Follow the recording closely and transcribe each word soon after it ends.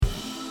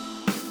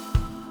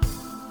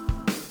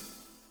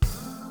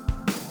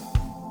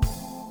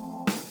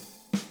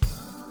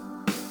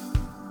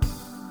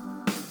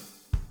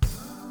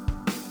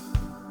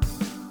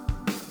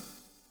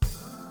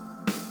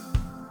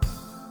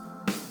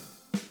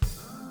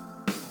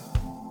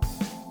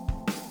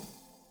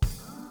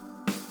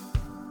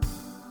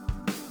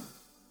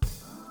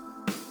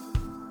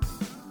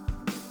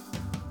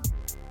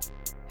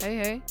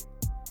Hey,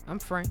 I'm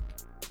Frank,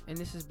 and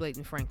this is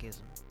Blatant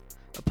Frankism,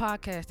 a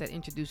podcast that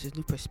introduces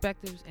new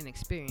perspectives and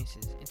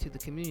experiences into the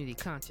community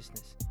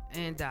consciousness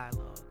and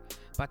dialogue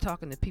by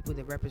talking to people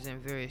that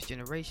represent various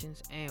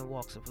generations and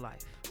walks of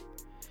life.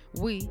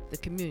 We, the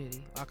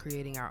community, are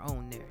creating our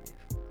own narrative.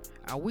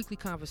 Our weekly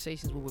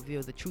conversations will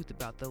reveal the truth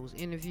about those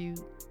interviewed,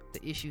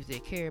 the issues they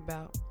care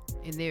about,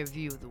 and their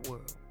view of the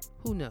world.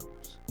 Who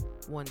knows?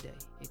 One day,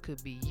 it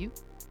could be you,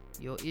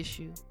 your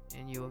issue,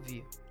 and your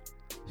view.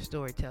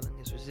 Storytelling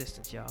is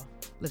resistance, y'all.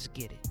 Let's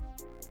get it.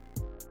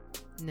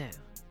 Now,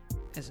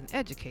 as an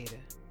educator,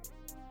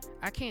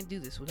 I can't do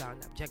this without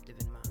an objective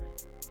in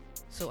mind.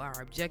 So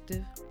our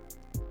objective?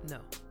 No.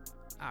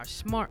 Our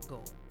SMART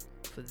goal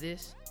for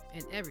this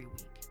and every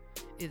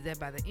week is that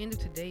by the end of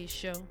today's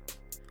show,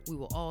 we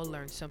will all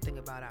learn something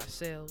about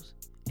ourselves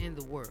and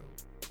the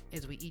world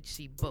as we each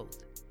see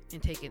both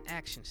and take an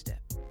action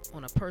step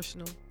on a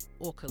personal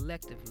or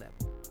collective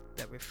level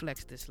that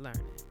reflects this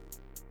learning.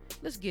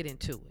 Let's get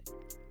into it.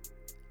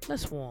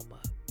 Let's warm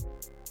up.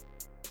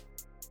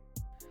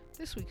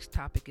 This week's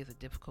topic is a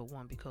difficult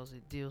one because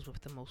it deals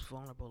with the most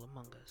vulnerable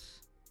among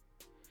us.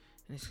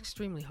 And it's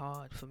extremely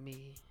hard for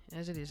me,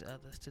 as it is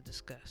others, to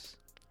discuss.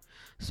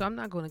 So I'm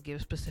not going to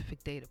give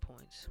specific data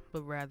points,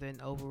 but rather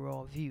an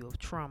overall view of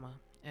trauma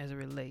as it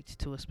relates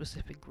to a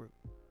specific group,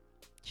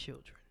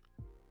 children.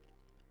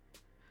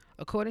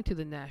 According to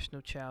the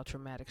National Child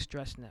Traumatic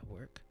Stress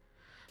Network,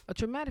 a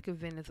traumatic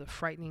event is a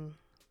frightening,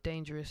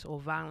 dangerous, or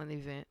violent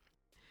event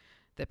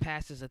that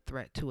passes a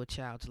threat to a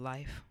child's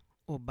life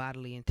or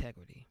bodily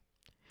integrity.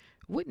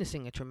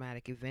 Witnessing a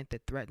traumatic event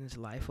that threatens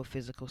life or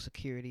physical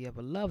security of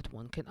a loved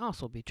one can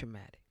also be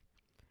traumatic.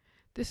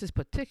 This is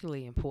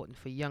particularly important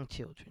for young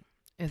children,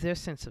 as their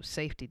sense of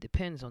safety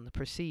depends on the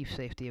perceived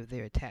safety of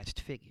their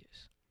attached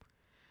figures.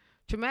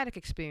 Traumatic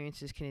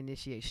experiences can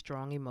initiate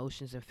strong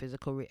emotions and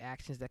physical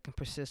reactions that can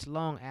persist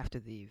long after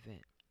the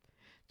event.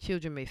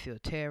 Children may feel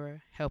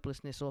terror,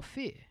 helplessness, or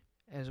fear,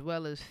 as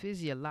well as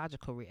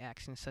physiological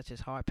reactions such as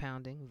heart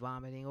pounding,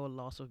 vomiting, or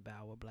loss of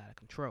bowel or bladder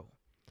control.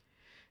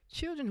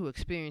 Children who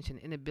experience an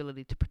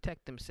inability to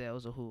protect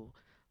themselves or who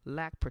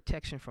lack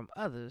protection from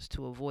others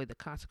to avoid the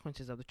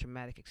consequences of the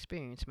traumatic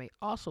experience may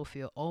also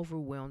feel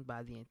overwhelmed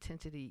by the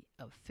intensity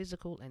of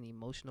physical and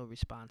emotional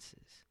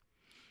responses.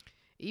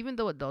 Even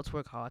though adults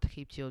work hard to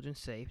keep children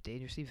safe,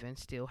 dangerous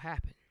events still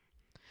happen.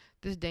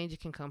 This danger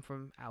can come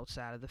from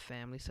outside of the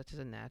family, such as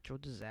a natural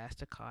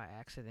disaster, car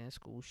accident,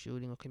 school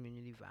shooting, or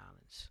community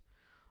violence,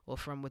 or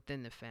from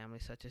within the family,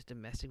 such as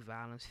domestic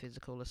violence,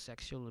 physical or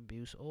sexual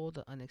abuse, or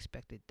the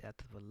unexpected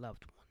death of a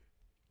loved one.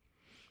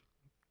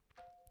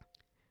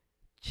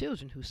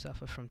 Children who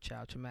suffer from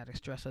child traumatic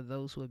stress are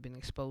those who have been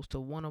exposed to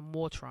one or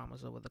more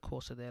traumas over the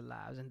course of their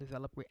lives and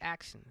develop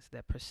reactions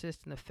that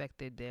persist and affect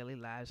their daily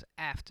lives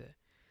after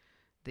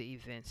the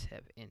events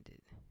have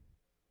ended.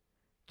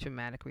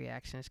 Traumatic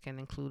reactions can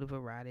include a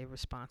variety of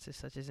responses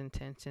such as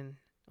intense and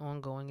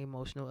ongoing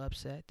emotional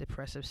upset,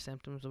 depressive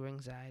symptoms or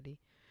anxiety,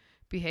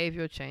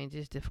 behavioral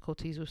changes,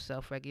 difficulties with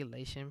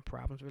self-regulation,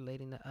 problems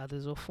relating to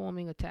others or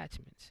forming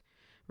attachments,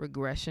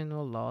 regression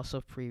or loss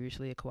of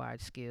previously acquired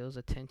skills,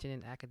 attention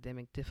and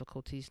academic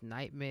difficulties,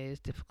 nightmares,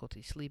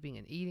 difficulty sleeping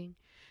and eating,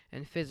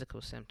 and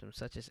physical symptoms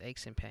such as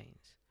aches and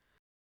pains.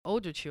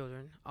 Older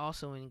children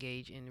also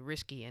engage in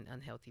risky and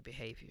unhealthy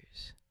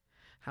behaviors.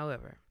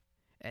 However,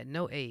 at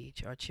no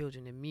age are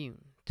children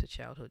immune to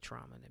childhood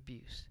trauma and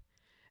abuse,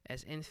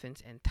 as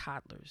infants and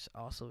toddlers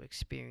also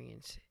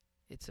experience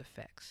its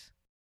effects.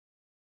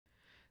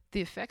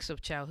 The effects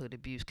of childhood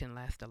abuse can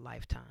last a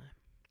lifetime.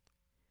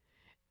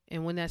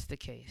 And when that's the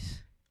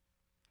case,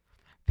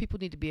 people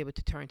need to be able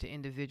to turn to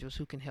individuals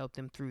who can help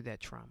them through that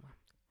trauma,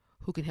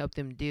 who can help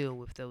them deal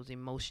with those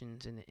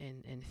emotions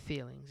and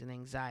feelings and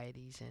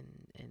anxieties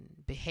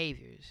and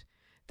behaviors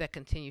that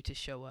continue to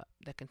show up,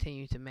 that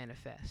continue to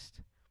manifest.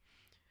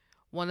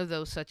 One of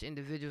those such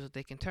individuals that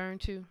they can turn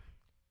to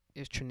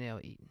is Trinell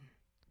Eaton.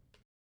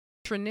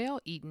 Trinell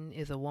Eaton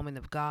is a woman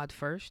of God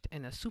first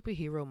and a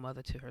superhero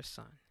mother to her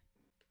son.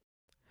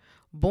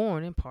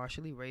 Born and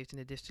partially raised in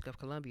the District of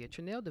Columbia,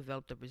 Trinell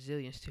developed a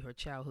resilience to her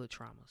childhood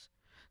traumas.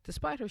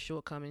 Despite her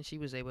shortcomings, she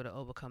was able to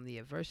overcome the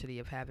adversity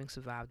of having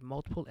survived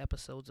multiple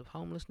episodes of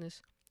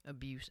homelessness,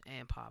 abuse,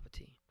 and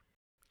poverty.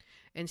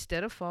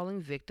 Instead of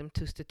falling victim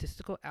to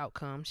statistical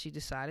outcomes, she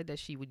decided that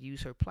she would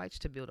use her plights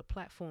to build a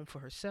platform for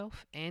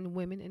herself and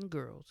women and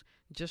girls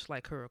just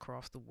like her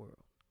across the world.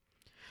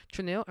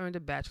 Trinell earned a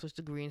bachelor's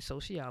degree in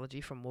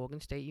sociology from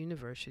Morgan State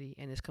University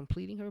and is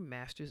completing her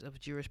master's of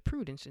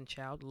jurisprudence in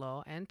child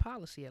law and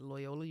policy at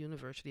Loyola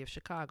University of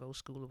Chicago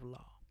School of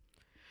Law.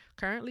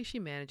 Currently, she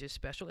manages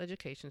special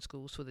education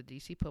schools for the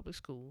D.C. Public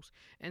Schools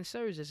and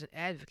serves as an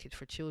advocate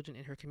for children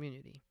in her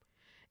community.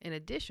 In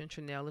addition,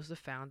 Trinell is the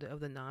founder of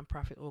the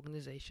nonprofit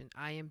organization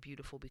I Am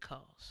Beautiful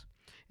Because,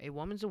 a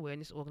women's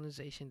awareness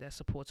organization that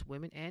supports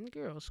women and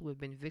girls who have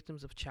been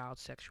victims of child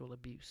sexual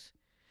abuse.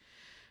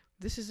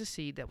 This is a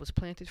seed that was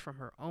planted from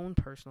her own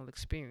personal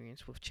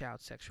experience with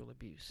child sexual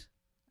abuse.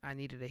 I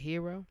needed a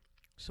hero,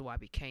 so I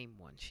became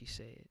one, she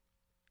said.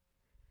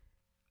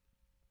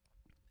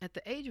 At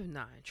the age of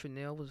 9,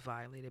 Trinell was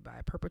violated by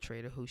a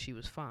perpetrator who she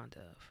was fond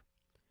of.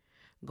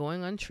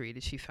 Going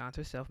untreated, she found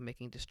herself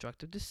making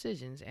destructive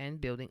decisions and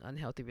building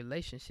unhealthy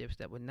relationships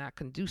that were not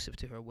conducive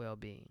to her well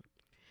being.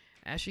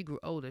 As she grew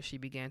older, she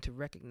began to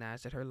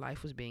recognize that her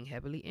life was being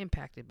heavily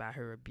impacted by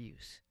her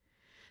abuse.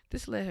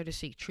 This led her to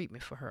seek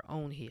treatment for her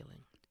own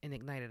healing and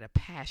ignited a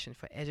passion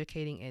for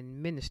educating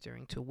and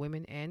ministering to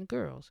women and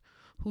girls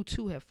who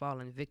too have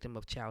fallen victim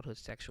of childhood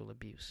sexual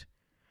abuse.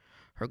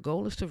 Her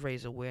goal is to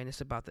raise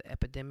awareness about the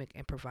epidemic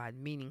and provide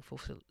meaningful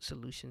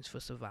solutions for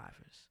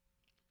survivors.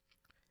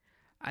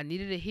 I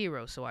needed a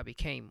hero, so I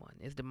became one,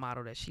 is the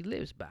motto that she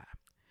lives by.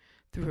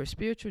 Through her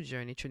spiritual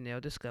journey, Trinell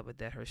discovered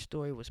that her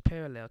story was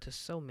parallel to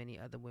so many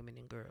other women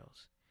and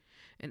girls.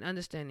 In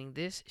understanding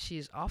this, she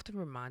is often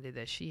reminded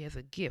that she has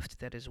a gift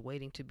that is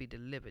waiting to be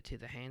delivered to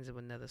the hands of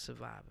another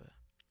survivor.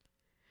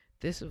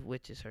 This of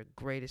which is her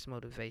greatest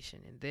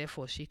motivation, and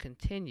therefore she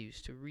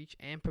continues to reach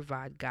and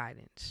provide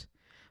guidance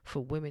for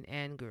women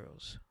and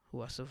girls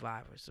who are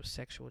survivors of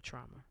sexual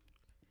trauma.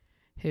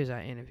 Here's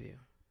our interview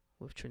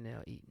with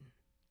Trinell Eaton.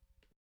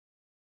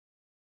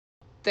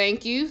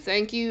 Thank you.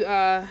 Thank you.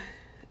 I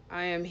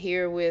am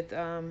here with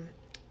a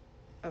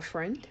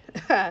friend,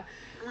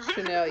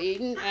 Trinell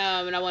Eaton,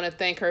 and I want to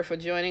thank her for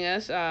joining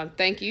us.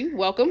 Thank you.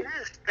 Welcome.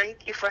 Yes,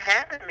 thank you for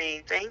having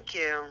me. Thank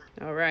you.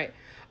 All right.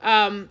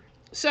 Um,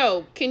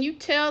 so, can you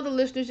tell the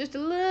listeners just a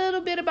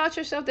little bit about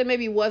yourself that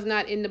maybe was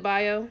not in the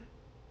bio?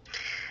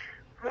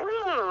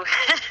 Ooh.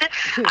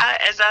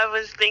 As I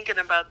was thinking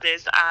about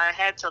this, I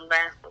had to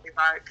laugh really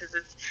hard because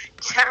it's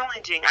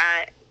challenging.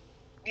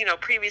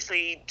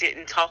 Previously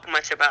didn't talk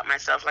much about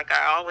myself. Like,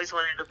 I always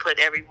wanted to put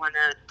everyone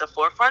at the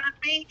forefront of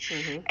me.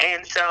 Mm-hmm.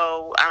 And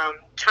so,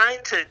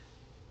 trying to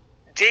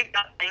dig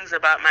up things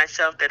about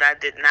myself that I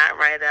did not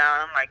write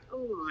out, I'm like,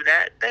 ooh,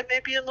 that may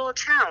be a little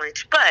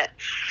challenge. But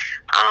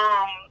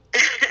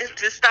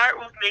to start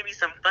with maybe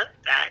some fun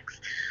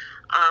facts,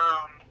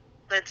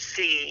 let's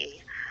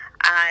see.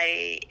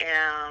 I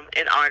am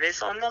an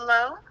artist on the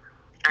low.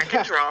 I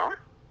can draw.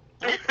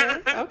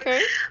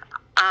 Okay.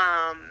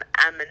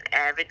 I'm an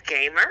avid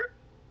gamer.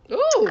 Ooh.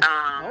 All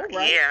right.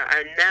 Yeah,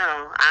 I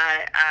know.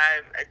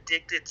 I'm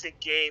addicted to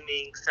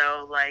gaming.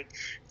 So, like,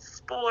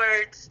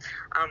 sports,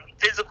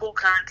 physical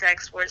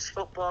contact sports,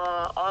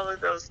 football, all of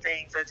those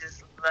things. I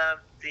just love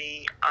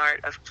the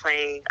art of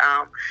playing.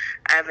 I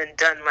haven't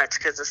done much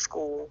because of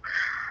school.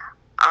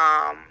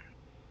 Um,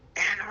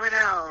 and what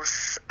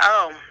else?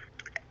 Oh,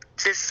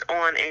 just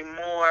on a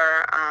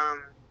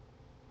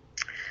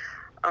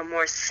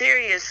more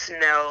serious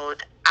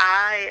note,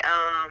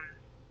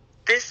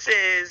 this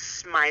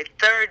is my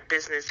third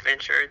business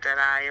venture that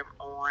I am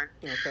on.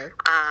 Okay.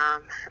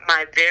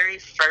 My very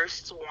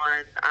first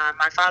one,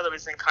 my father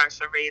was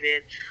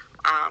incarcerated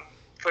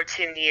for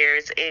 10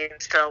 years. And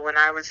so when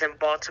I was in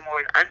Baltimore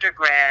in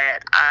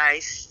undergrad, I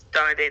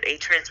started a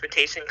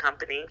transportation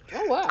company.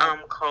 Oh, wow.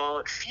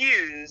 Called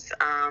Fuse,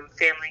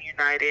 Family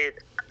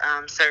United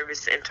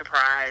Service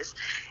Enterprise.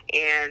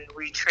 And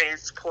we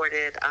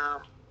transported,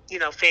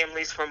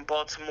 families from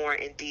Baltimore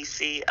and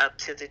D.C. up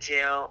to the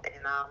jail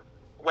in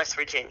West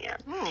Virginia.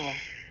 Oh.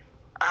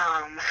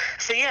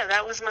 So yeah,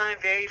 that was my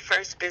very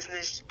first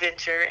business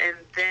venture, and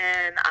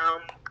then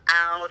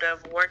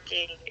after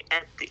working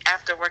at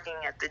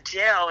the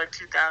jail in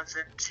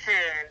 2010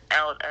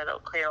 out at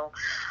Oak Hill,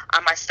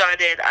 I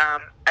started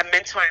a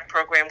mentoring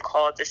program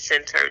called the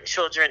Center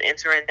Children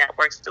Entering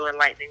Networks through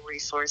Enlightening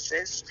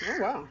Resources.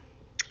 Oh, wow.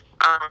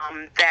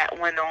 That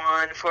went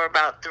on for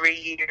about 3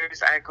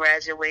 years. I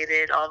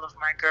graduated all of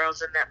my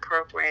girls in that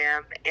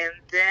program, and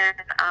then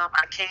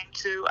I came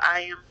to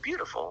I Am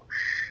Beautiful.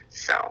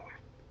 So,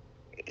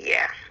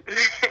 yeah,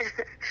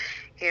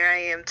 here I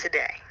am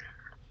today.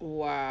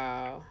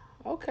 Wow.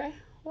 Okay.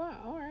 Wow.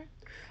 All right.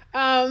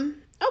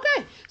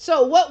 Okay.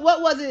 So, what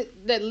was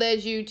it that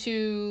led you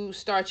to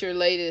start your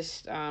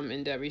latest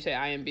endeavor? You say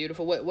I Am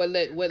Beautiful. What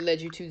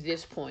led you to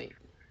this point?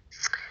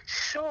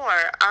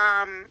 Sure.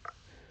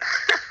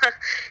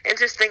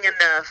 Interesting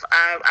enough,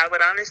 I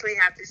would honestly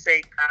have to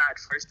say God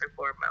first and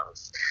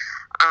foremost.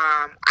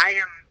 I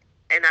am,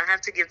 and I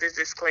have to give this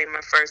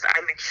disclaimer first.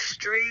 I'm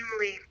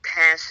extremely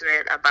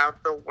passionate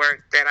about the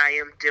work that I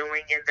am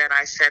doing and that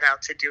I set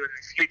out to do in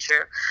the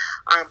future.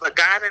 But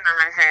God and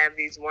I have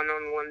these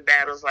one-on-one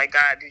battles. Like,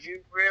 God, did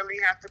you really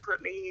have to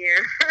put me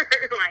here?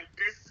 Like,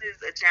 this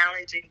is a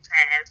challenging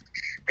task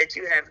that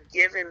you have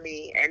given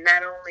me, and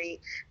not only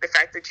the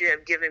fact that you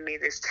have given me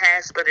this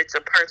task, but it's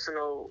a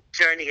personal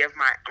journey of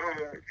my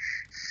own.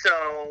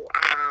 So,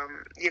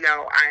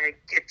 I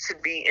get to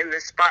be in the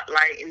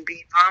spotlight and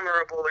be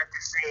vulnerable at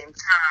the same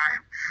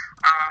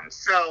time.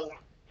 So,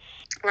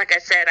 like I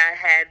said, I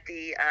had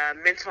the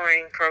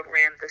mentoring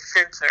program, the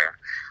Center,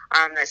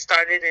 that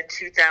started in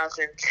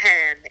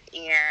 2010,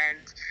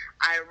 and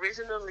I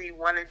originally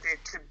wanted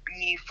it to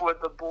be for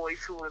the boys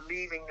who were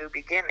leaving New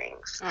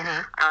Beginnings,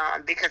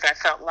 because I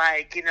felt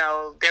like,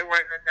 there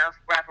weren't enough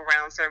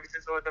wraparound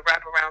services, or the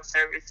wraparound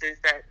services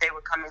that they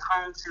were coming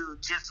home to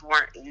just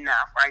weren't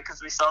enough, right?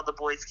 Because we saw the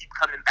boys keep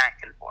coming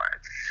back and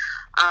forth.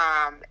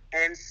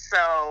 And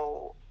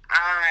so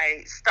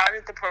I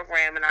started the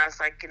program, and I was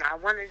like, I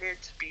wanted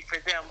it to be for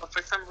them, but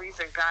for some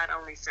reason, God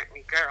only sent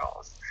me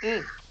girls.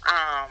 Mm.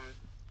 Um,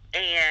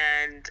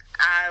 and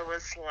I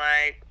was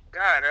like,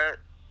 God,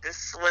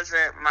 this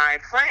wasn't my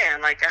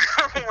plan. Like,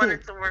 I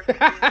wanted to work with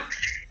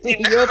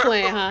these, Your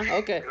plan, huh?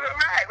 Okay.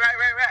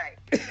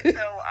 right.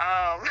 So,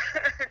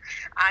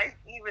 I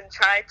even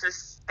tried to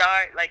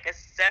start like a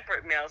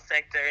separate male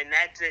sector, and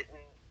that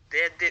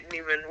didn't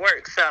even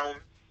work. So,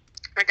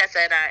 like I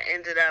said, I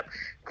ended up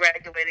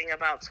graduating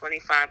about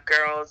 25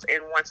 girls,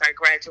 and once I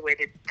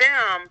graduated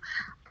them,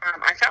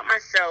 I found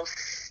myself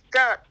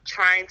stuck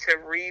trying to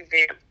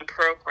revamp the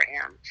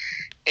program.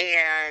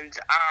 And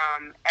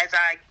as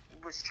I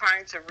was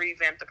trying to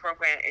revamp the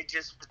program, it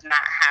just was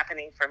not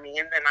happening for me.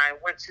 And then I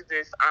went to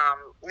this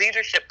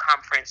leadership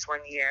conference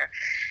one year,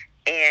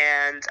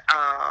 and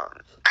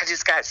I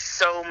just got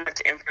so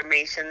much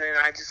information, and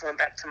I just went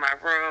back to my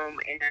room,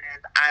 and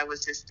I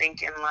was just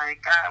thinking,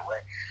 like, God,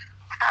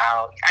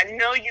 how, I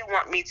know you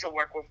want me to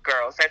work with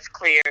girls. That's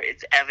clear.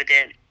 It's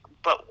evident.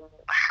 But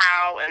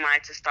how am I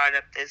to start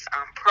up this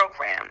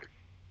program?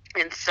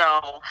 And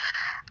so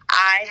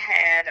I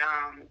had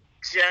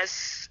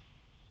just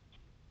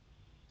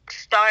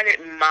started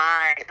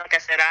like I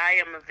said,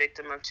 I am a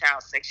victim of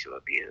child sexual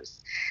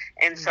abuse.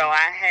 And so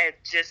I had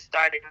just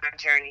started my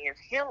journey of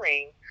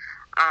healing.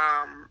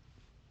 Um,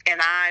 and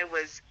I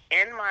was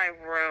in my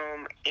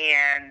room,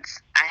 and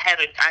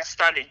I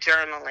started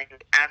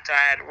journaling after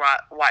I had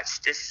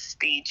watched this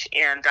speech,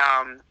 and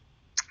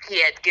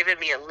he had given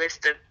me a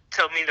list of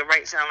told me to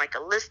write down like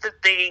a list of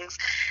things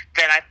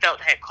that I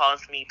felt had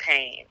caused me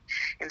pain.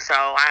 And so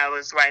I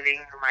was writing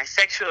my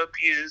sexual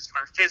abuse,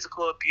 my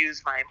physical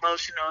abuse, my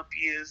emotional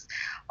abuse,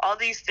 all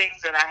these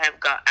things that I had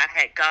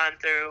gone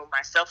through,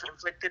 my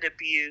self-inflicted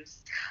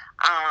abuse.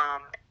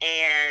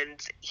 And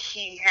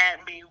he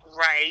had me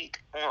write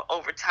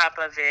over top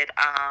of it,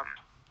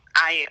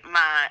 I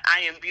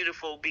am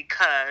beautiful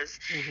because,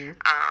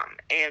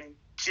 and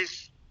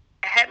just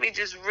had me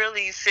just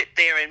really sit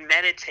there and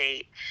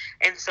meditate.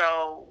 And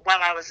so while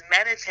I was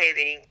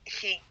meditating,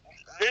 he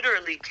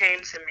literally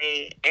came to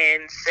me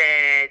and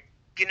said,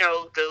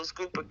 those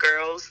group of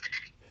girls,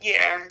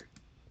 yeah,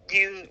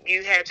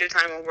 you had your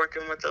time of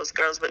working with those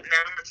girls, but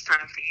now it's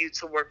time for you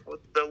to work with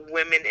the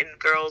women and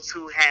girls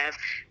who have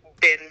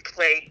been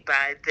plagued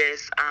by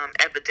this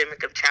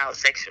epidemic of child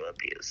sexual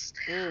abuse.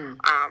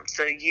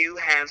 So you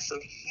have some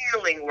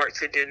healing work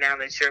to do now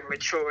that you're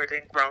matured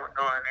and grown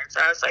on. And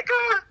so I was like,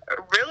 oh,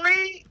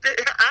 really?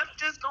 I'm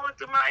just going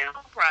through my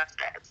own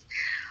process.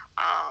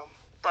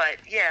 But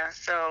yeah,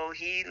 so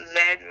he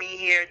led me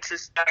here to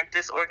start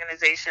this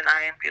organization,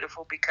 I Am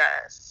Beautiful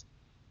Because.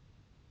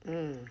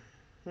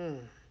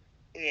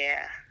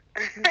 Yeah.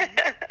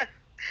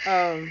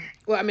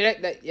 Well, I mean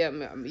yeah.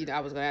 I mean, I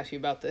was gonna ask you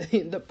about the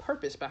the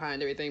purpose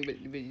behind everything, but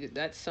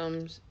that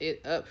sums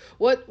it up.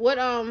 What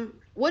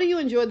do you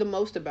enjoy the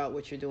most about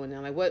what you're doing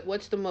now? Like,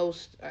 what's the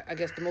most, I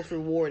guess, the most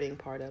rewarding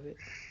part of it?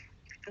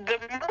 The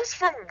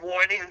most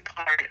rewarding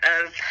part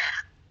of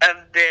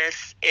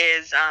this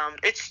is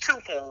it's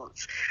twofold,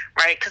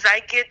 right? Because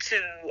I get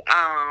to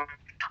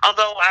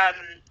although I'm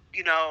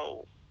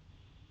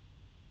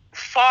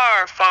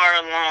far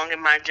along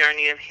in my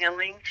journey of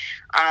healing.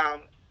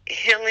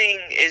 Healing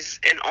is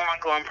an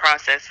ongoing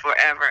process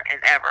forever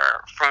and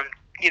ever, from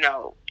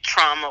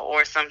trauma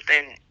or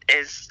something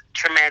as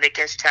traumatic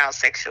as child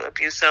sexual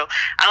abuse. So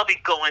I'll be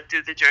going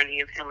through the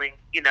journey of healing,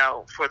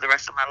 for the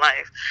rest of my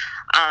life.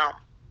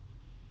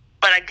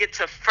 But I get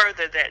to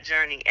further that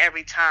journey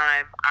every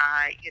time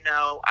I,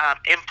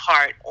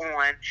 impart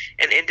on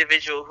an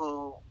individual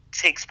who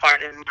takes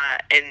part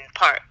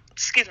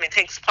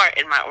takes part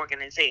in my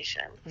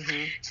organization.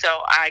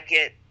 So I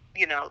get,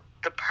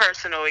 the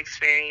personal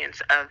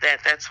experience of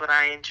that. That's what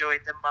I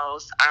enjoyed the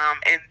most.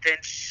 And then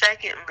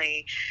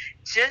secondly,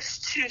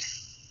 just to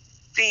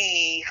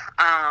see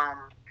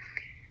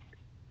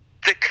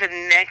the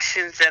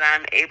connections that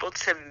I'm able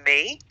to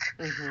make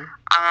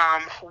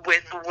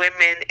with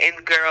women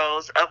and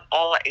girls of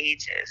all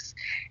ages.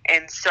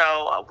 And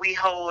so we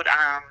hold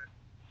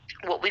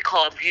what we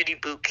call beauty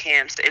boot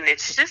camps, and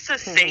it's just a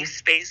safe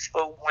space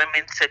for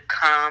women to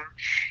come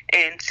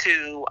and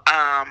to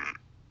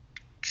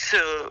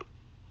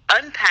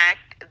unpack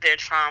their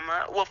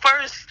trauma. Well,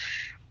 first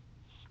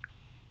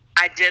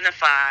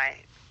identify,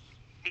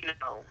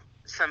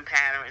 some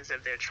patterns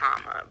of their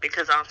trauma,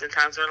 because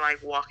oftentimes we're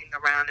like walking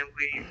around and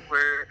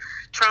we're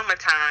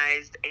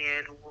traumatized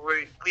and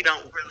we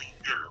don't really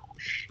know.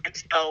 And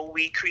so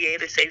we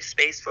create a safe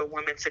space for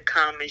women to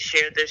come and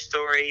share their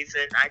stories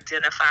and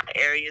identify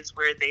areas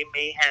where they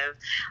may have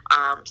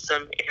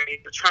some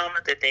areas of trauma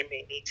that they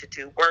may need to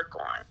do work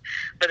on.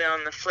 But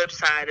on the flip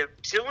side of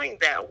doing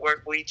that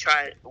work, we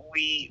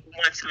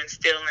want to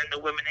instill in the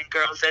women and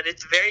girls that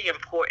it's very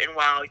important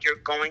while you're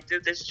going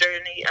through this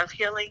journey of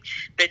healing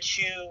that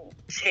you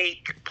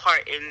take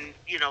part in,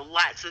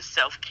 lots of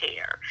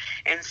self-care.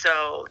 And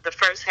so the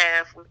first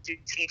half we do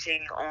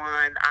teaching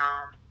on,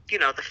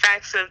 the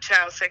facts of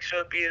child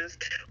sexual abuse.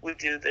 We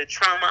do the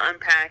trauma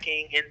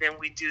unpacking, and then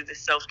we do the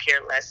self-care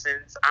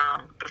lessons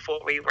before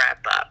we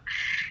wrap up.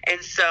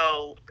 And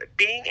so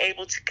being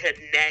able to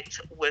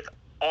connect with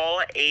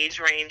all age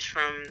range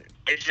from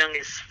as young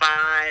as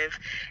 5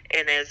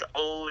 and as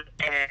old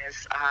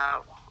as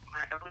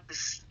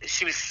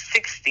she was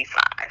 65.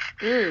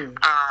 Mm.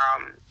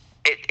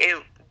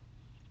 It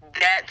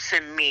that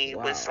to me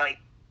was Wow. like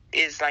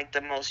is like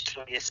the most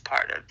joyous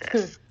part of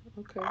this.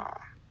 Okay.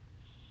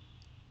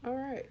 All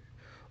right.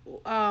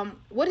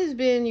 What has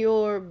been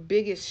your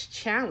biggest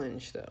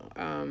challenge though?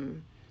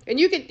 And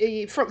you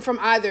can from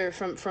either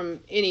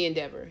from any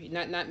endeavor,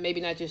 not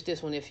maybe not just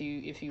this one. If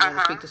you Uh want to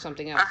huh. speak to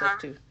something Uh else, that's huh.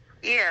 too.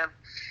 Yeah.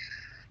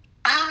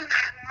 Um,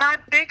 my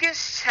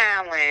biggest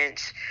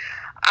challenge.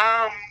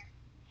 Um.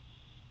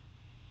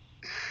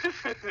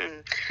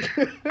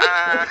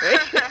 uh,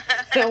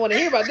 Okay. I want to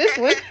hear about this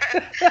one.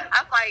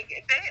 I'm like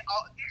they're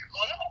all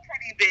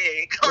pretty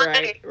big.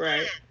 Right. Like,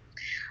 Right.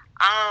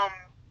 um,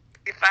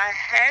 if I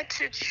had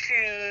to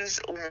choose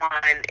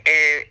one,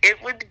 it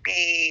would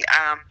be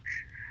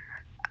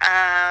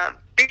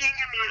being in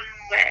my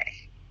own way.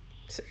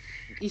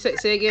 You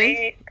say again.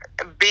 Being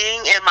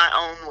being in my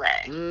own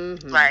way.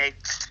 Mm-hmm. Like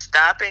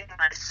stopping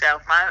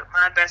myself.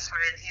 My best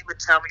friend, he would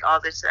tell me all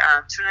the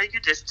time, Trina,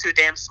 you're just too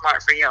damn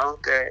smart for your own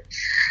good.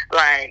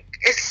 Like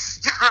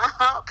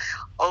stop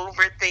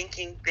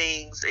overthinking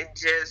things and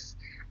just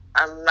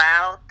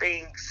allow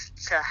things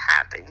to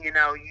happen. You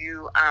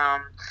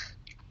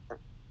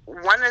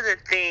one of the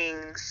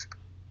things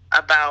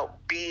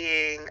about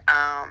being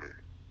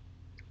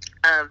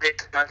a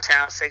victim of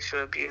child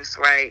sexual abuse,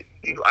 right?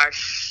 You are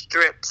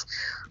stripped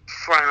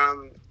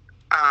from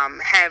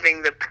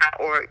having the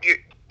power.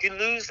 You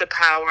lose the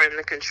power and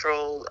the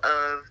control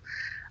of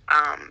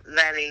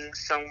letting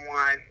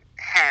someone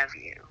have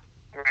you,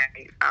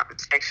 right?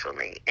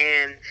 Sexually,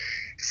 and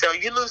so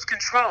you lose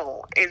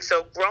control. And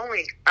so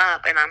growing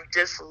up, and I'm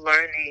just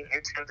learning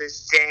until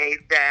this day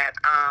that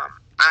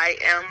I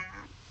am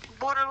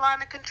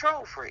borderline a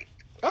control freak.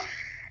 Oh.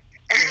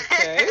 and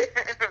Okay.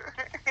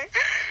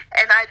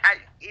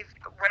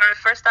 when I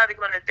first started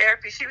going to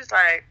therapy, she was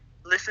like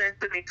listening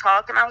to me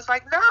talk, and I was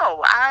like,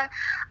 no,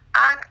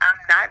 I'm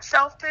not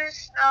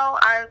selfish. No,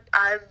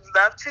 I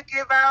love to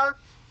give out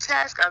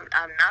tasks.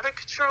 I'm not a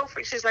control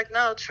freak. She's like,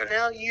 no,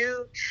 Trinell,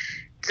 you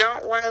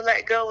don't want to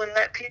let go and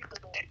let people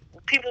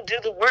do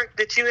the work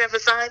that you have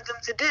assigned them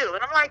to do.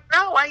 And I'm like,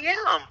 no, I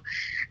am.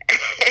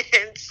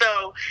 And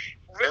so,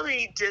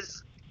 really,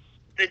 just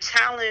the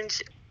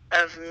challenge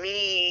of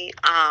me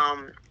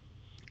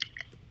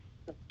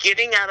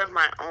getting out of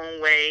my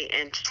own way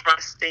and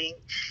trusting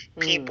Mm.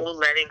 people,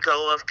 letting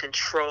go of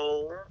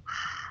control,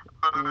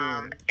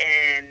 Mm.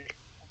 and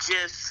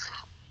just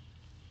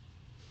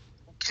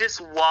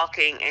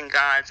walking in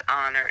God's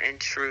honor and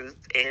truth,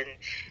 and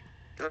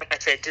like I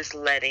said, just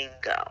letting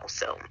go.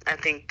 So I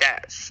think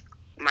that's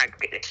my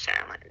greatest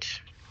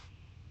challenge.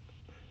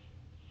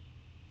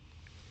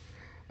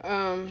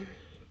 Um.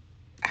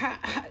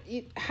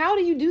 How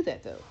do you do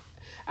that though?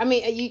 I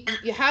mean,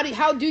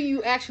 how do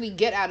you actually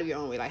get out of your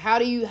own way? Like, how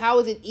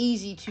is it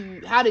easy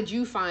to? How did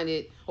you find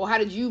it, or how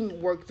did you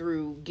work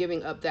through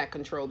giving up that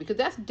control? Because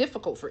that's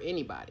difficult for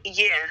anybody.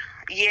 Yeah,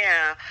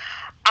 yeah.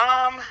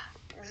 Um,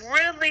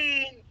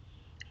 really,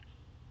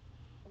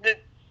 the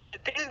the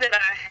thing that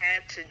I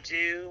had to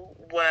do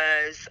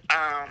was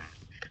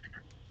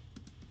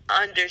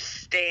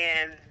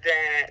understand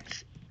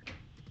that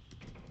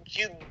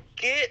you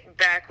get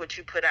back what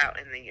you put out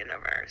in the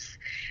universe.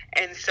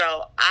 And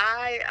so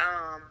I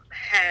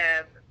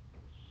have,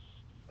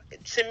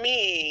 to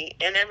me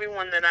and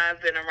everyone that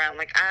I've been around,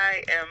 like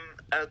I am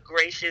a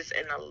gracious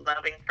and a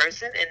loving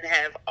person and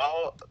have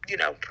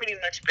pretty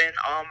much been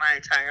all my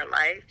entire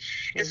life.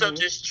 And so Mm-hmm.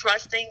 just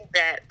trusting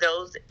that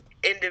those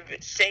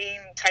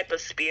same type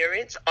of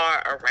spirits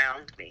are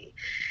around me.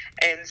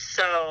 And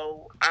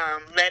so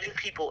letting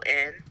people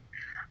in,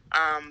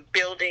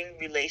 building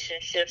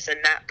relationships and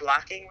not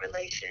blocking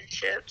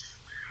relationships,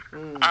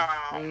 Mm.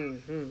 um,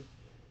 Mm-hmm.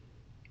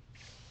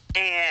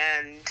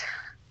 and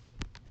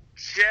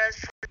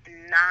just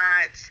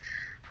not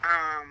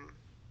um,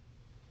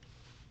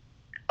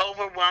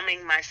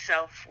 overwhelming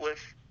myself with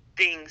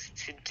things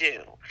to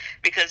do.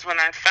 Because when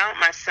I found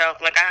myself,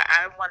 like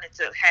I wanted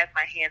to have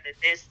my hand in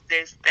this,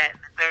 that, and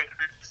the third, and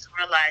I just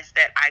realized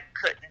that I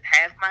couldn't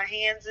have my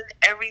hands in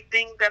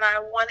everything that I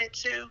wanted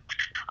to.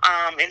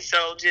 And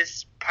so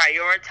just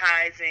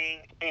prioritizing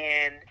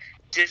and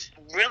just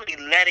really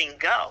letting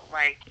go,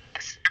 like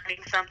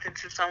assigning something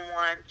to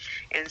someone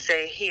and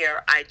say,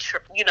 here,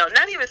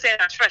 not even saying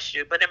I trust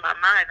you, but in my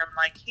mind, I'm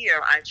like,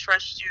 here, I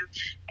trust you,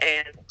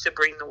 and to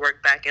bring the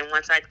work back. And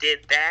once I did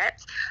that,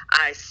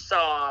 I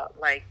saw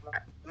like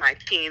my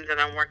team that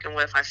I'm working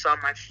with, I saw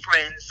my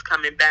friends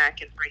coming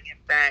back and bringing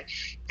back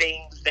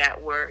things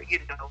that were,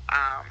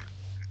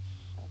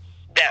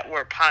 that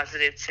were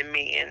positive to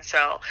me. And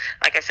so,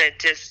 like I said,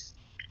 just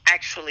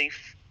actually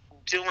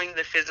doing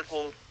the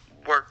physical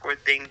work or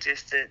thing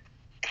just to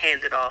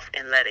hand it off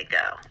and let it go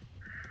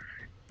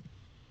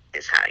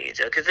is how you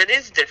do it. Because it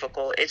is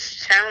difficult.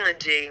 It's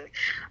challenging.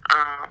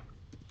 Um,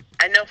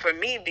 I know for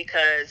me,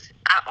 because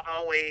I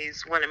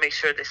always want to make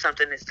sure that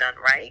something is done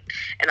right.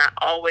 And I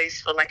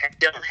always feel like I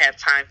don't have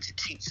time to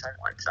teach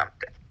someone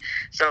something.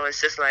 So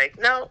it's just like,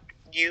 no,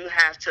 you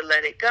have to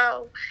let it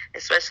go,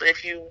 especially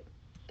if you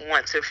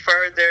want to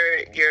further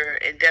your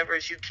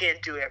endeavors. You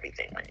can't do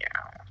everything on your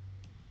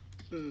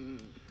Mm,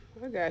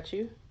 I got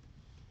you.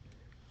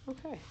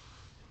 Okay. own.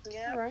 All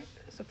Yeah. right.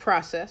 It's a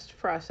process.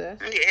 Process.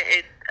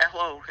 Yeah,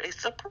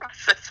 it's a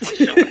process for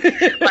sure.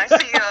 My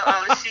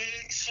COO,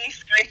 she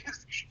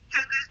screams to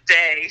this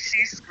day.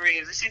 She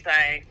screams and she's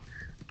like,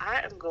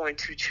 "I am going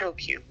to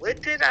choke you.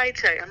 What did I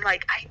tell you?" I'm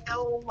like, I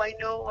know,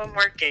 I'm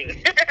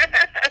working."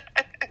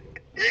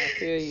 I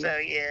feel So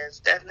you. yeah, it's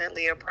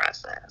definitely a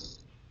process.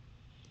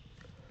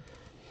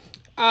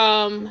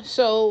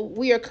 So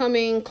we are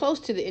coming close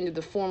to the end of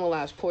the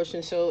formalized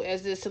portion. So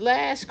as this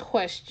last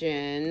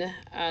question,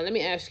 let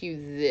me ask you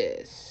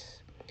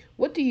this.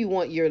 What do you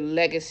want your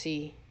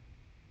legacy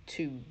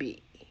to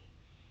be?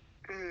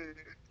 Mm.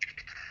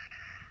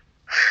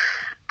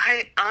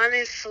 I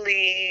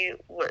honestly,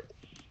 what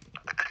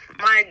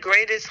my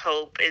greatest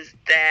hope is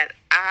that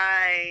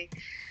I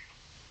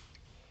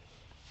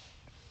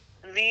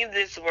leave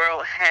this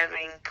world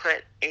having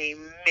put a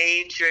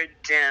major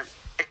dent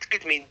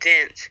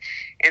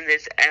in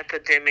this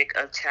epidemic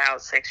of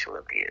child sexual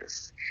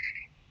abuse.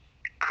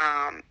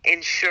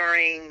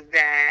 Ensuring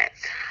that,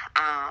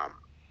 um,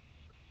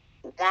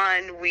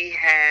 one, we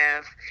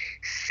have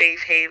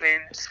safe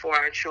havens for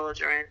our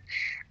children,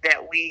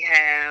 that we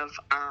have,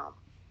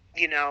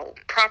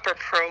 proper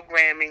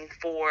programming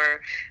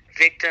for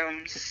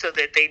victims so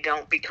that they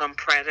don't become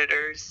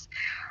predators,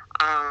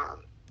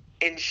 um,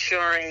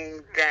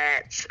 ensuring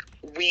that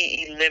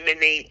we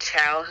eliminate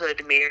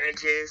childhood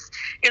marriages,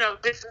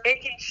 just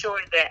making sure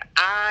that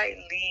I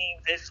leave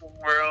this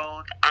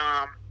world,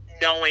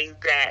 knowing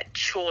that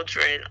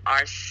children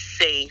are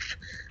safe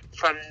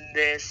from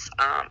this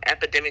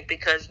epidemic,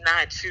 because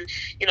not to,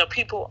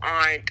 people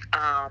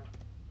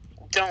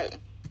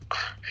don't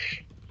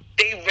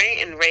they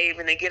rant and rave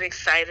and they get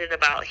excited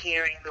about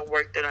hearing the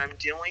work that I'm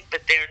doing,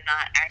 but they're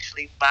not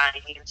actually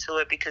buying into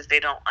it because they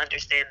don't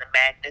understand the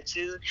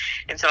magnitude.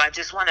 And so I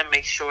just want to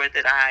make sure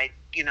that I,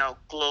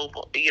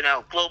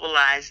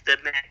 globalize the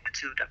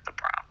magnitude of the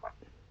problem.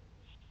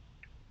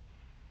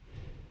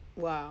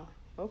 Wow.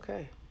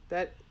 Okay.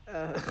 That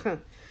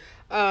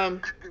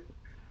um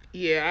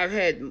yeah, I've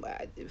had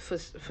for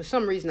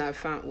some reason I've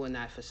found, well,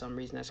 not for some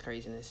reason, that's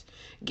craziness.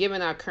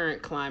 Given our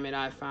current climate,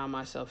 I've found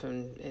myself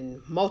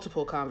in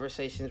multiple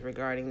conversations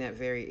regarding that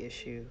very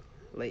issue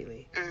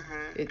lately.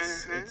 Mhm.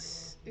 It's Mhm.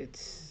 it's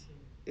it's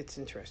it's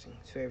interesting.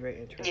 It's very very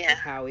interesting Yeah.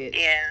 how it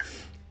Yeah.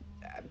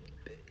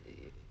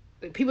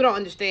 people don't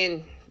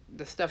understand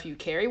the stuff you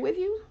carry with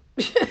you.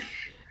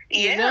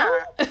 You know,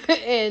 Yeah.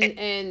 and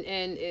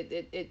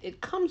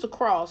it comes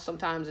across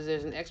sometimes as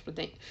there's an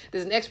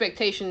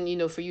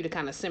expectation, for you to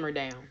kind of simmer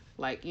down,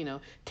 like,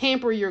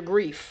 tamper your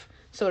grief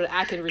so that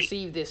I can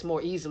receive this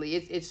more easily.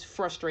 It's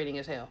frustrating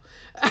as hell.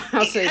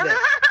 I'll say Yeah.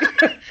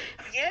 that.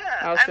 Yeah.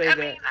 I'll say I that.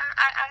 mean,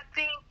 I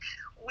think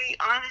we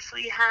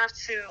honestly have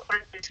to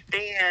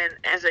understand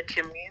as a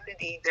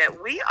community that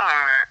we're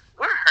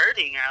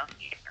hurting out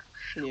here.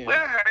 Yeah.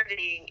 We're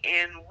hurting,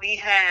 and we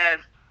have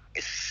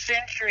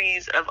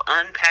centuries of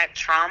unpacked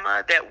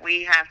trauma that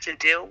we have to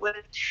deal with,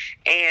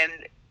 and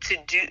to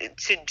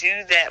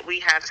do that, we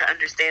have to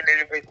understand that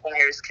it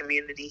requires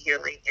community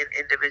healing and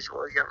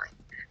individual healing.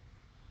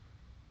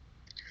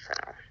 So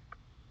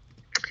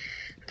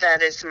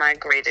that is my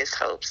greatest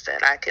hopes,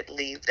 that I could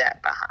leave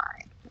that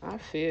behind. I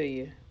feel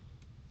you.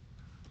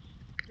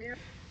 Yeah.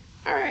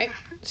 All right.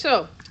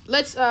 So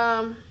let's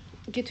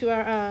get to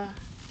our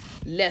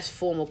less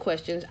formal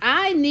questions.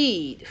 I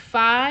need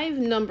five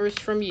numbers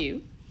from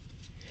you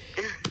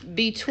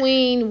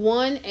between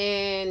 1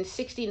 and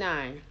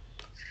 69.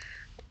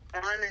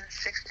 1 and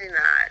 69.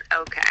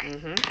 Okay.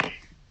 Mm-hmm.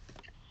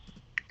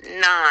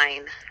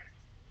 9.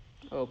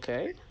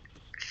 Okay.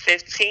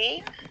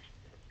 15.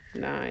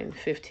 9,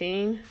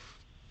 15,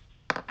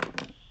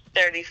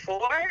 34.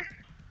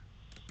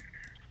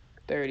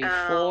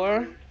 34,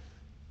 Um.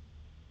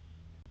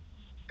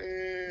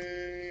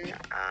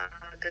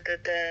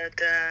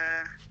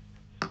 The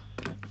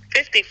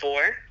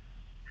 54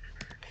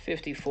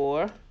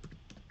 54,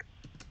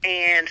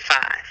 and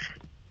 5.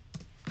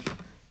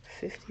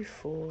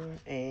 54,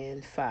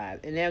 and 5.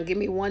 And now give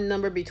me one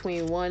number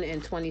between 1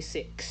 and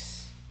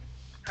 26.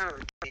 Oh,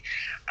 gee.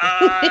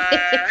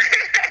 Uh,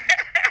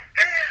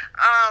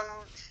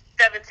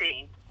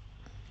 17.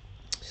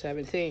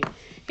 17.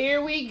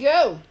 Here we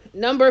go.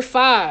 Number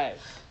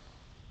 5.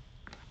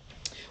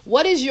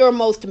 What is your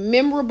most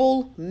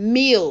memorable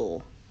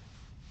meal?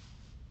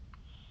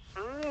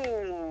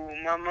 Ooh,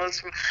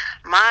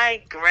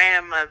 my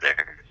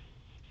grandmother,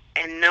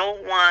 and no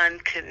one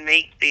could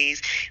make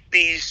these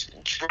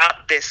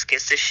drop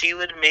biscuits that she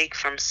would make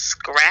from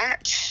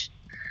scratch.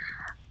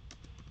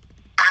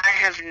 I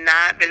have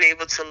not been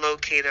able to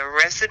locate a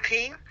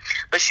recipe,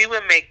 but she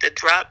would make the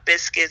drop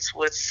biscuits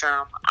with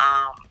some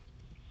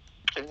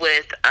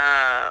with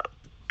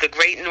the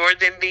Great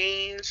Northern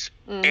beans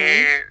Mm-hmm.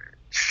 and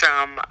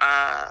some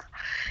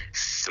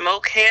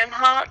smoked ham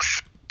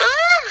hocks.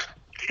 Ugh!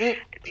 Mm.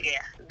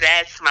 Yeah,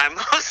 that's my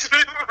most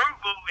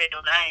memorable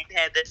meal. I ain't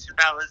had that since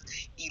I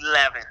was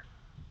 11.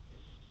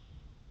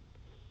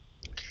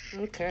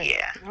 Okay.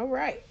 Yeah, All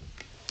right.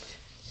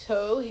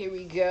 So here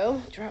we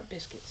go. Drop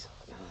biscuits.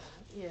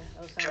 Yeah,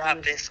 that sounds drop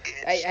delicious.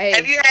 biscuits.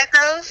 Have Hey, you had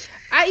those?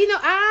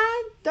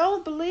 I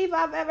don't believe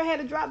I've ever had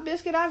a drop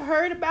biscuit. I've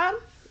heard about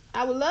them.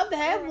 I would love to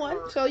have one.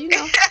 Ooh. So if you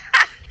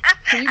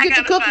I get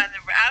to gotta cooking, find the.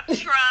 I'm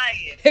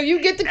trying. if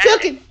you get to I,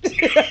 cooking.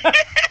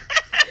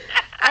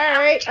 All I'm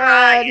right.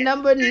 trying.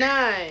 Number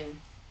 9.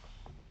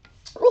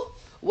 Ooh,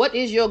 what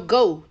is your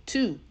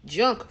go-to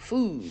junk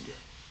food?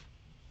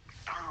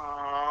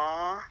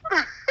 Aww.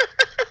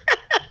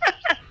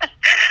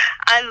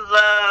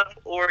 I love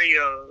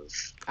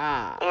Oreos.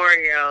 Ah,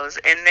 Oreos,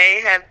 and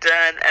they have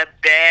done a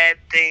bad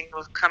thing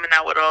with coming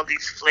out with all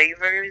these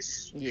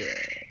flavors. yeah.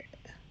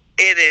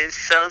 It is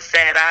so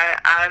sad.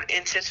 I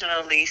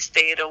intentionally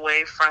stayed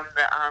away from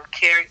the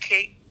carrot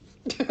cake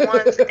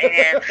ones,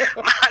 and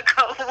my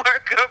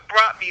coworker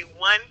brought me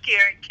one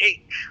carrot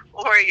cake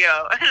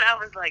Oreo, and I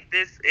was like,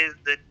 "This is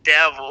the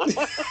devil."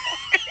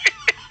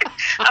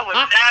 I would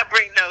not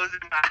bring those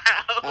in my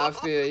I house.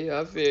 feel you.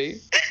 I feel you.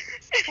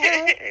 All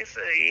right.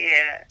 So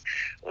yeah,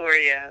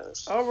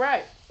 Oreos. All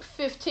right.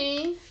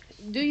 15.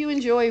 Do you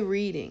enjoy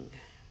reading?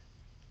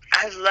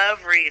 I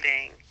love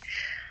reading.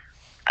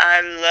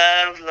 I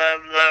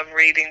love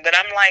reading, but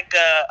I'm like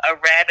a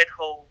rabbit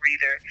hole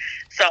reader.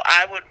 So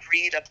I would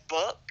read a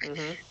book,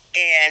 Mm-hmm.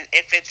 and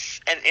if it's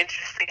an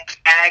interesting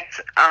fact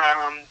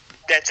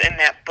that's in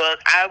that book,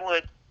 I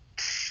would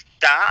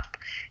stop,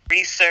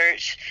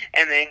 research,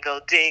 and then go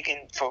dig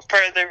and for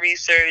further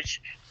research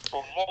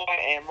for more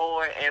and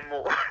more and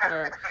more. All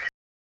right.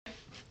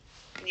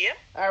 Yep.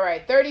 All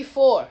right.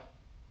 34.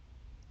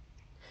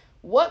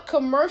 What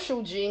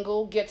commercial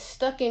jingle gets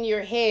stuck in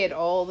your head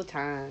all the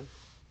time?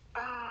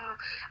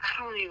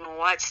 I don't even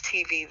watch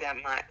TV that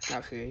much.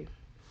 I feel you.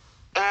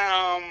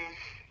 Um,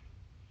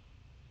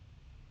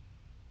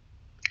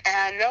 and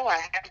I know I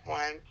have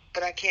one,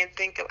 but I can't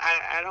think of.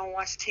 I don't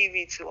watch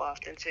TV too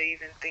often to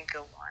even think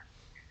of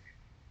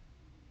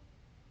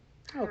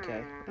one.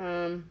 Okay.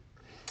 All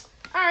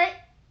right.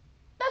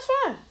 That's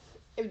fine.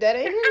 If that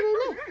ain't it, then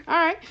no.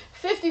 All right.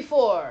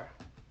 54.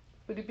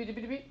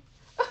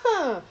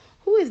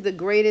 Who is the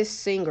greatest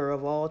singer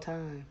of all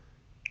time?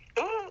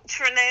 Ooh,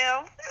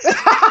 Trinell.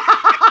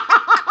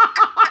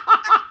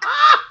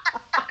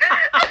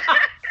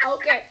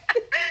 Okay.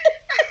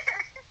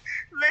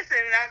 Listen,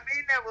 I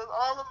mean that with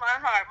all of my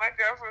heart. My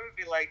girlfriend would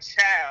be like,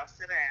 "Child,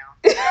 sit down."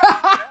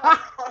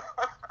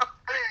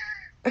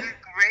 The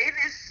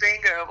greatest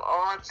singer of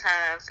all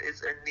times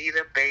is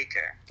Anita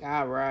Baker.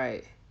 All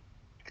right.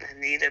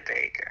 Anita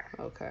Baker.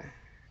 Okay.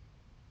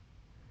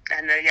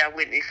 I know y'all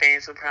Whitney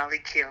fans will probably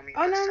kill me.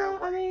 Oh but no, so no. I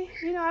what? mean,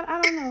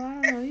 I don't know.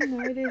 I don't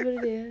know. It is what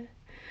it is.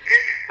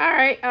 All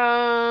right.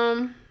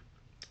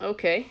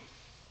 Okay.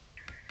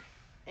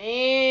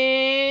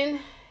 And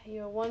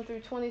your 1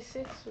 through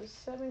 26 was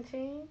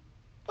 17.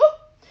 Oh,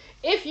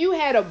 if you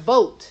had a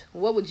boat,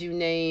 what would you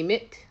name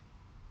it?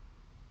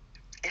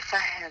 If I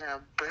had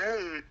a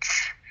boat,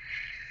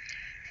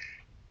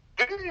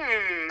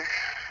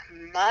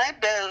 my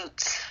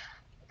boat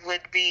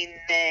would be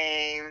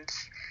named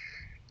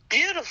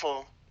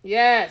Beautiful.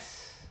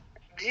 Yes.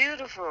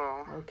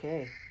 Beautiful.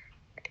 Okay.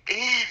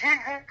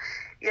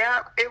 Yeah,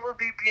 it would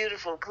be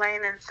beautiful,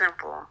 plain and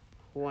simple.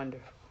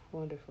 Wonderful.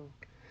 Wonderful.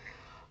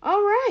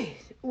 All right.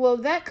 Well,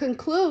 that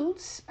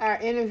concludes our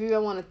interview. I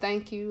want to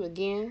thank you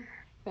again.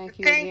 Thank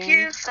you Thank again.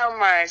 you so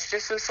much.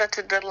 This was such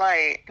a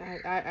delight.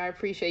 I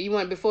appreciate it. You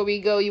want before we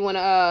go, you want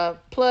to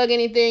plug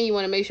anything? You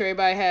want to make sure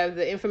everybody have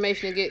the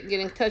information to get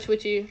in touch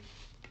with you?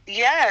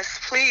 Yes,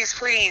 please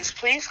go.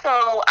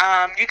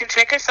 You can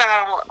check us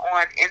out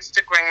on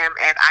Instagram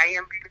at I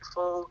am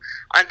beautiful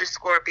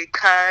underscore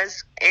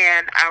because,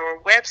 and our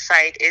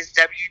website is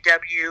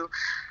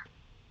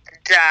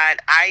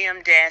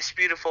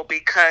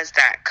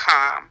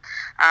www.iam-beautifulbecause.com.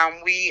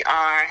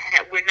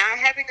 We're not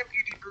having a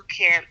beauty boot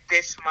camp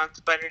this month,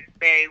 but in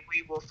May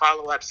we will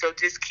follow up. So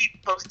just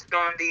keep posted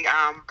on the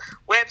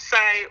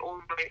website or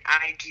my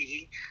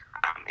IG,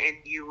 and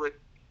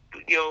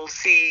you'll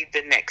see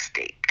the next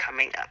date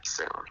coming up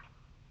soon.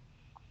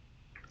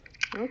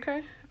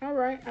 Okay. All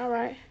right. All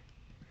right.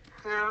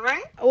 All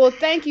right. Well,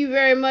 thank you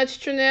very much,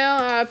 Trinell.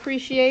 I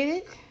appreciate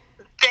it.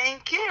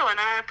 Thank you, and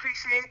I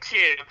appreciate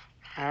you.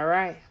 All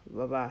right.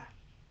 Bye bye.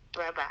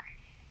 Bye bye.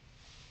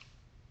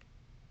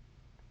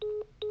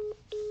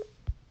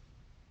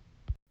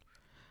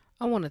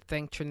 I want to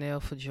thank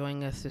Trinell for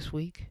joining us this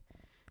week.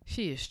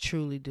 She is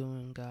truly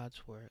doing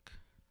God's work,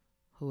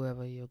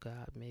 whoever your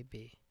God may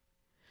be.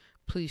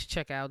 Please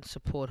check out and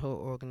support her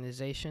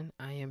organization,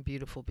 I Am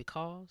Beautiful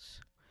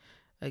Because.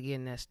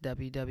 Again, that's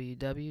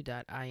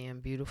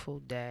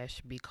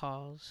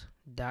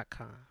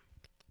www.iambeautiful-because.com.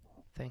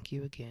 Thank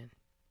you again.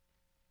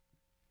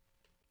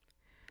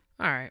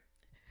 All right.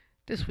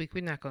 This week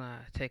we're not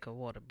gonna take a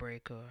water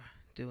break or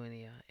do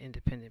any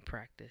independent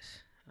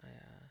practice. I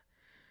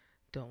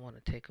don't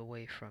want to take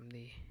away from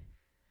the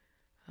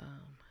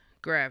um,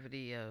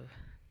 gravity of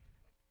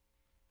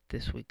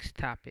this week's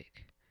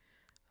topic.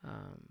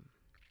 Um,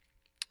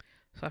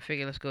 so I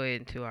figure let's go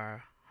ahead into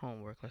our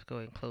homework. Let's go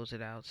ahead and close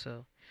it out.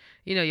 So,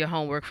 your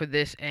homework for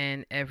this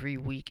and every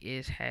week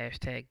is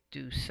hashtag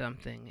do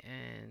something.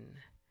 And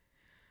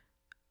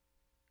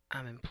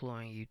I'm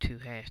imploring you to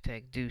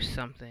hashtag do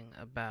something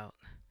about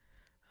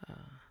uh,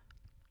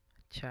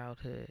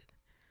 childhood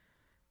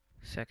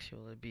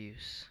sexual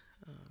abuse.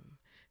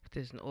 If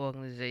there's an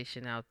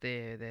organization out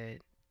there that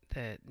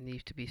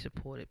needs to be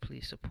supported,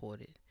 please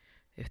support it.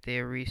 If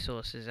there are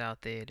resources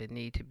out there that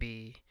need to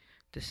be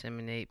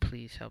disseminated,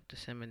 please help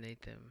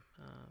disseminate them.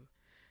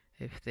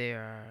 If there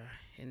are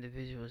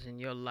individuals in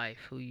your life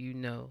who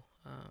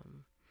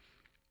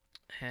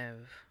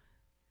have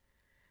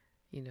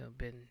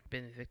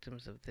been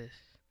victims of this,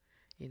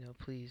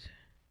 please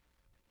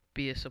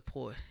be a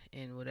support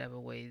in whatever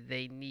way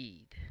they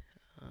need,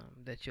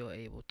 that you're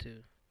able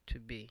to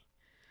be.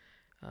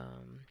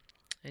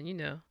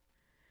 And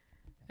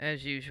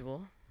as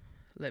usual,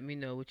 let me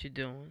know what you're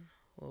doing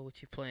or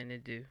what you plan to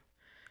do.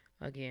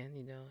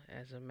 Again,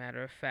 as a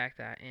matter of fact,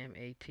 I am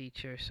a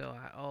teacher, so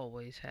I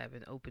always have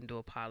an open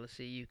door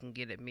policy. You can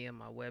get at me on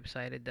my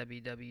website at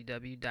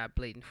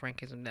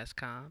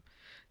www.blatantfrankism.com.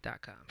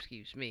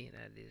 Excuse me,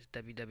 that is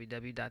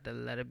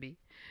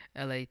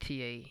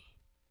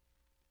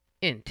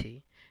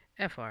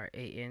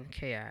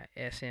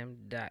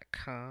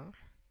www.latantfrankism.com.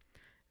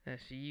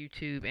 That's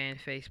YouTube and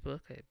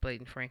Facebook at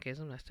Blatant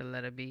Frankism. That's the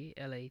letter B,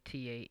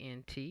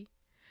 LATANTFRANKISM.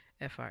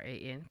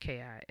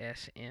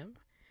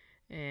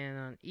 And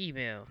on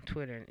email,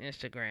 Twitter, and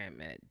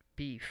Instagram at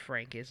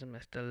bfrankism.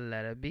 That's the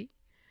letter B,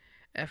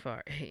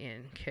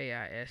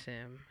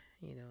 FRANKISM.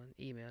 An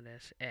email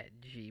that's at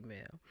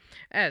Gmail.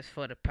 As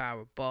for the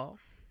Powerball,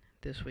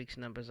 this week's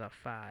numbers are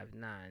 5,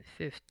 9,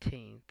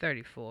 15,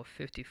 34,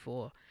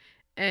 54,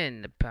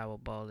 and the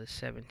Powerball is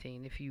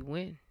 17. If you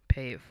win,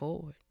 pay it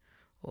forward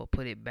or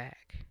put it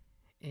back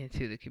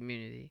into the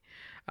community.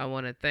 I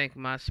want to thank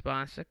my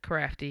sponsor,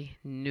 Crafty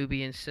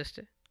Nubian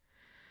Sister.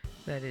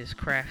 That is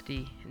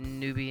Crafty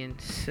Nubian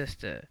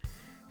Sister,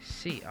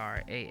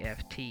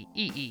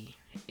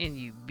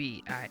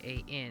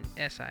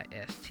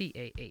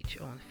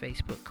 CRAFTEENUBIANSISTAH on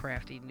Facebook,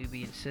 Crafty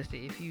Nubian Sister.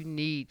 If you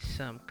need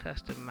some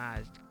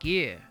customized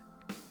gear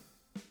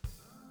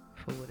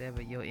for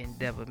whatever your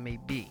endeavor may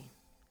be,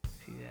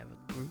 if you have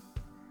a group,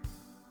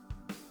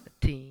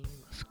 a team,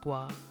 a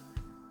squad,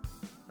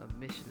 a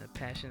mission, a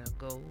passion, a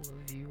goal,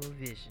 a view, a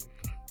vision,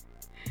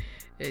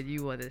 and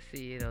you want to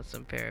see it on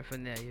some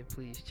paraphernalia,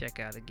 please check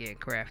out again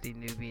Crafty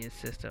Nubian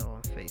Sister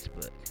on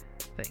Facebook.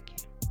 Thank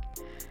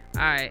you.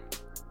 Alright,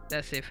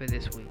 that's it for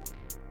this week.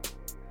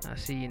 I'll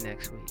see you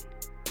next week.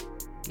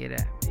 Get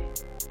at me.